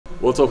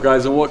What's up,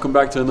 guys, and welcome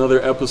back to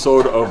another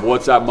episode of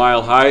What's at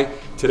Mile High.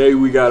 Today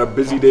we got a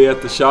busy day at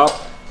the shop.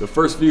 The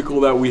first vehicle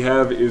that we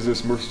have is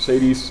this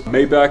Mercedes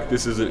Maybach.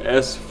 This is an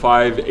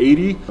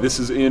S580. This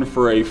is in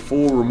for a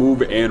full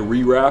remove and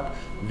rewrap.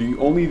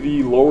 Only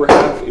the lower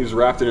half is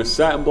wrapped in a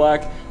satin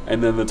black,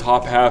 and then the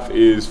top half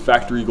is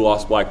factory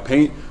gloss black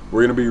paint.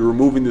 We're going to be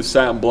removing the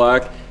satin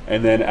black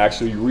and then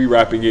actually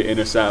rewrapping it in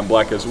a satin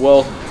black as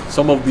well.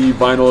 Some of the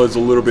vinyl is a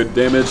little bit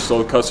damaged,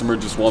 so the customer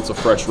just wants a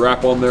fresh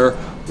wrap on there.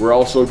 We're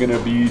also going to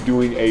be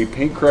doing a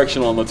paint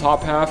correction on the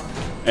top half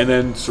and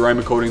then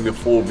ceramic coating the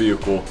full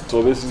vehicle.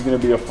 So this is going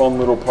to be a fun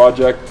little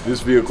project.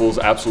 This vehicle is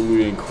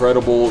absolutely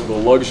incredible. The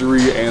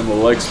luxury and the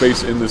leg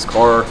space in this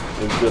car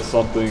is just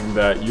something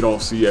that you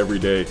don't see every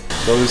day.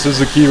 So this is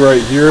the key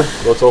right here.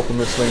 Let's open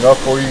this thing up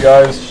for you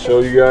guys,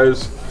 show you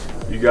guys.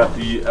 You got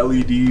the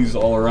LEDs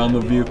all around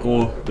the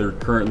vehicle. They're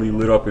currently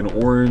lit up in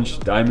orange,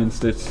 diamond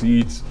stitch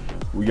seats.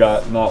 We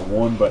got not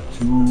one but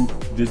two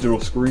digital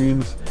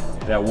screens.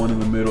 That one in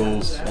the middle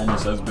is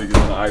almost as big as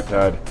an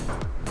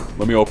iPad.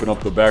 Let me open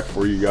up the back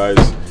for you guys.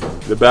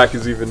 The back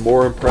is even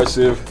more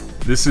impressive.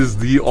 This is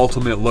the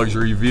ultimate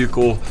luxury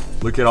vehicle.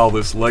 Look at all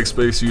this leg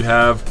space you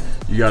have.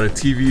 You got a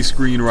TV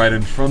screen right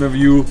in front of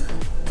you,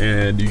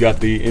 and you got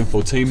the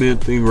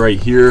infotainment thing right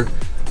here.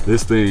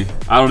 This thing,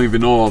 I don't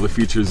even know all the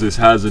features this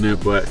has in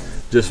it, but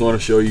just want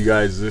to show you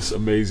guys this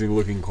amazing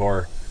looking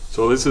car.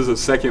 So this is a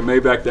second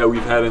Maybach that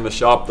we've had in the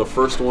shop. The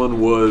first one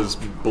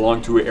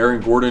belonged to Aaron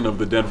Gordon of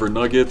the Denver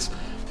Nuggets.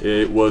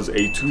 It was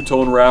a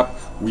two-tone wrap.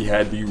 We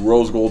had the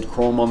rose gold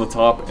chrome on the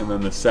top and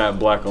then the satin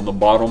black on the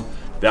bottom.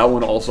 That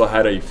one also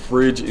had a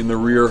fridge in the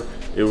rear.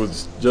 It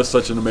was just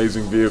such an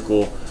amazing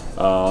vehicle.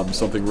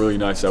 Something really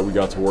nice that we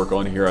got to work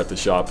on here at the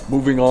shop.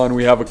 Moving on,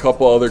 we have a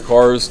couple other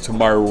cars. To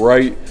my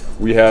right,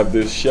 we have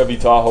this Chevy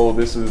Tahoe.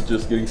 This is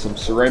just getting some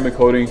ceramic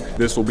coating.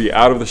 This will be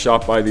out of the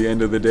shop by the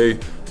end of the day.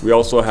 We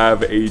also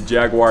have a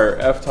Jaguar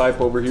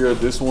F-Type over here.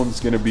 This one's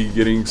going to be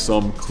getting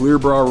some clear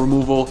bra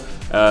removal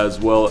as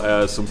well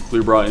as some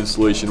clear bra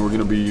installation. We're going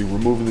to be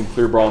removing the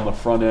clear bra on the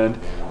front end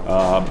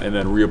and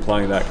then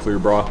reapplying that clear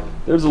bra.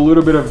 There's a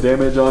little bit of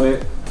damage on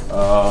it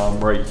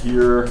right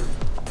here.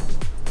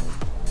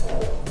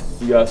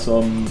 You got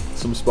some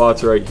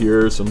spots right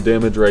here, some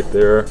damage right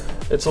there.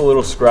 It's a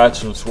little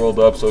scratched and swirled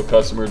up, so the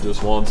customer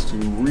just wants to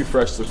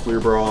refresh the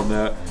clear bra on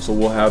that. So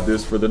we'll have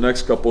this for the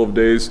next couple of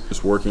days,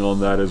 just working on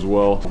that as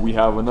well. We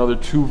have another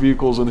two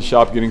vehicles in the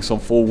shop getting some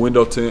full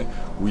window tint.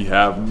 We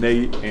have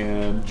Nate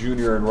and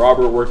Junior and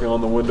Robert working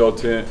on the window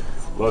tint.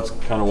 Let's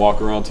kind of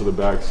walk around to the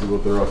back, see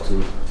what they're up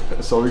to.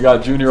 So we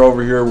got Junior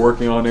over here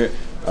working on it.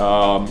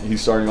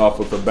 He's starting off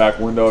with the back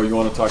window. You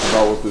want to talk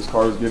about what this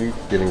car is getting?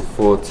 Getting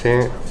full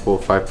tint, full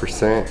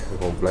 5%. We're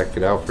going to black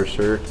it out for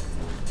sure.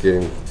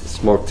 Getting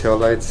smoke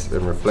taillights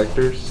and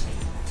reflectors.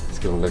 It's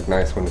going to look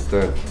nice when it's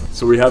done.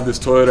 So we have this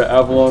Toyota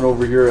Avalon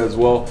over here as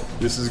well.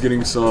 This is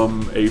getting a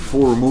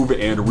full remove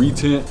and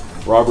retint.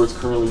 Robert's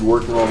currently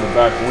working on the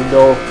back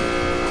window.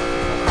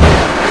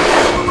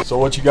 So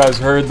what you guys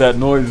heard, that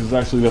noise is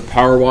actually the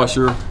power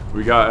washer.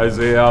 We got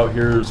Isaiah out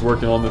here who's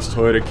working on this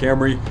Toyota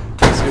Camry.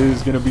 This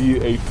is going to be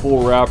a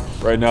full wrap.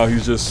 Right now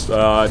he's just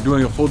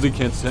doing a full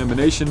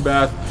decontamination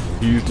bath.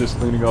 He's just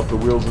cleaning up the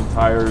wheels and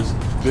tires.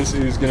 This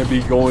is going to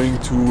be going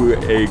to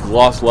a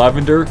gloss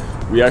lavender.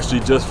 We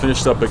actually just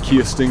finished up a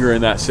Kia Stinger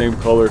in that same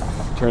color.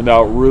 Turned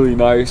out really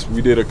nice.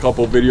 We did a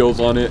couple videos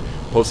on it,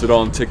 posted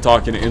on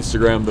TikTok and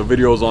Instagram. The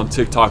videos on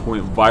TikTok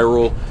went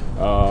viral.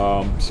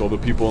 So the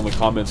people in the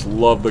comments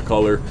love the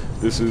color.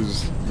 This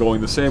is going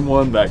the same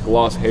one, that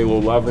gloss halo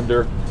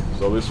lavender.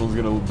 So this one's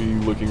gonna be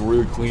looking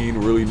really clean,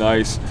 really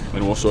nice,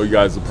 and we'll show you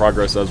guys the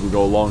progress as we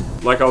go along.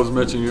 Like I was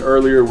mentioning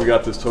earlier, we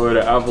got this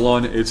Toyota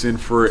Avalon. It's in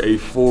for a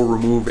full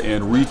remove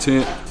and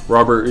retint.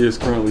 Robert is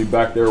currently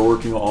back there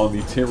working on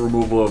the tint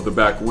removal of the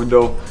back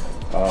window.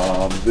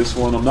 This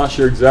one, I'm not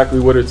sure exactly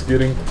what it's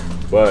getting,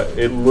 but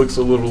it looks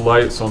a little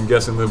light, so I'm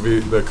guessing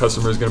the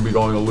customer is gonna be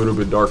going a little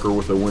bit darker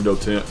with the window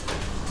tint.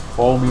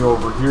 Follow me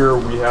over here.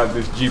 We have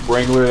this Jeep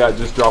Wrangler that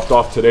just dropped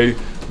off today.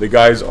 The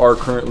guys are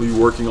currently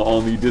working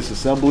on the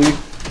disassembly.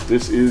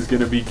 This is going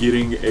to be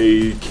getting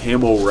a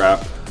camo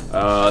wrap.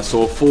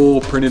 So a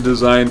full printed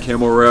design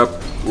camo wrap.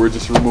 We're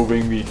just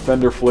removing the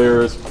fender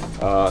flares,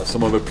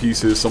 some of the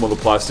pieces, some of the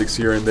plastics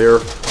here and there.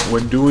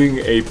 When doing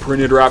a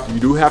printed wrap, you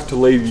do have to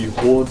lay the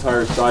whole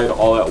entire side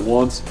all at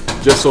once,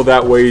 just so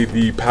that way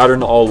the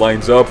pattern all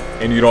lines up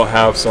and you don't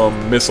have some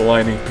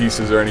misaligning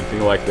pieces or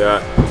anything like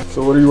that.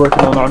 So what are you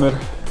working on, Ahmed?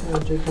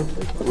 What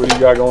do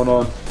you got going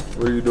on?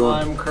 What are you doing?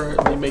 I'm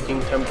currently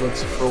making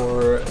templates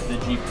for the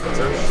Jeep.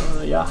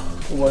 Yeah.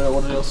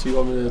 What else do you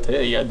want me to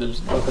tell you? Yeah,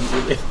 there's nothing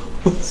really.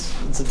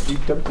 It's a Jeep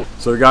template.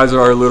 So the guys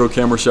are a little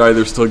camera shy.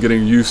 They're still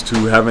getting used to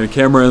having a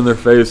camera in their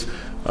face,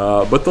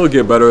 but they'll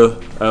get better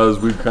as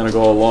we kind of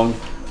go along.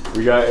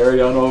 We got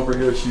Ariana over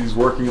here. She's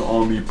working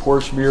on the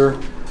Porsche mirror.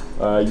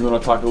 You want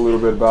to talk a little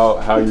bit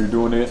about how you're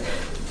doing it?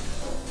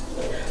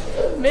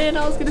 Man,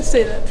 I was gonna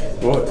say that.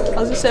 What? I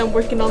was gonna say I'm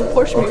working on the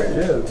Porsche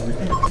mirror.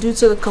 Yeah. Due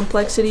to the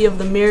complexity of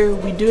the mirror,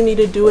 we do need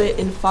to do it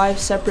in 5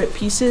 separate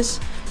pieces,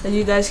 as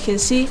you guys can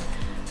see.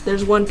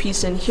 there's one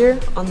piece in here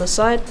on the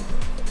side,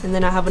 and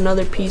then I have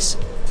another piece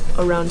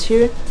around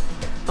here.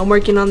 I'm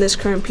working on this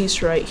current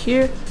piece right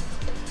here.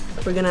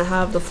 We're gonna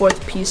have the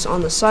fourth piece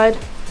on the side,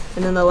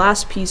 and then the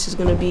last piece is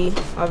gonna be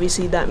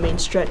obviously that main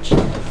stretch.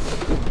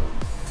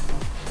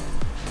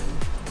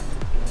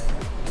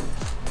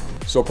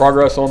 So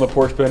progress on the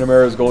Porsche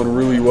Panamera is going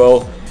really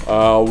well.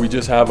 We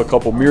just have a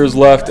couple mirrors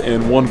left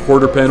and one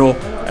quarter panel,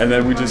 and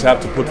then we just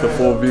have to put the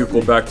full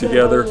vehicle back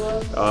together,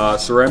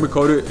 ceramic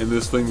coat it, and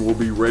this thing will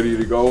be ready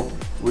to go.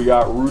 We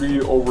got Rudy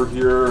over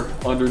here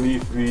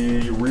underneath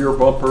the rear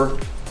bumper,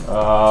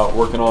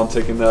 working on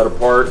taking that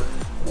apart.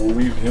 We'll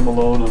leave him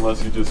alone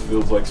unless he just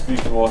feels like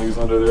speaking while he's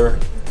under there.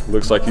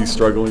 Looks like he's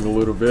struggling a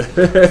little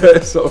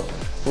bit. So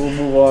we'll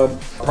move on.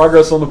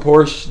 Progress on the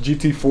Porsche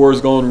GT4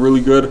 is going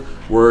really good.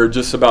 We're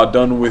just about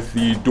done with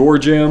the door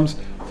jambs.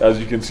 As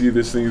you can see,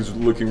 this thing is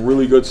looking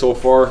really good so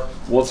far.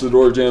 Once the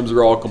door jambs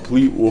are all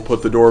complete, we'll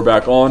put the door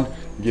back on,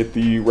 get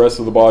the rest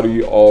of the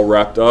body all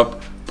wrapped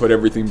up, put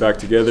everything back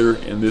together,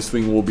 and this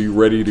thing will be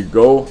ready to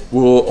go.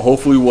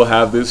 Hopefully we'll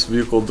have this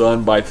vehicle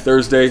done by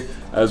Thursday,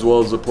 as well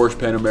as the Porsche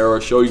Panamera.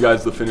 Show you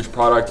guys the finished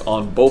product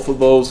on both of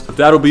those. But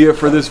that'll be it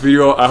for this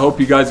video. I hope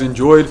you guys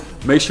enjoyed.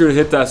 Make sure to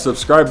hit that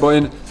subscribe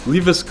button.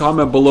 Leave us a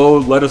comment below.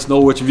 Let us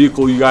know which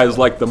vehicle you guys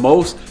like the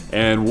most,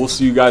 and we'll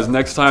see you guys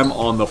next time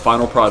on the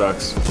final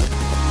products.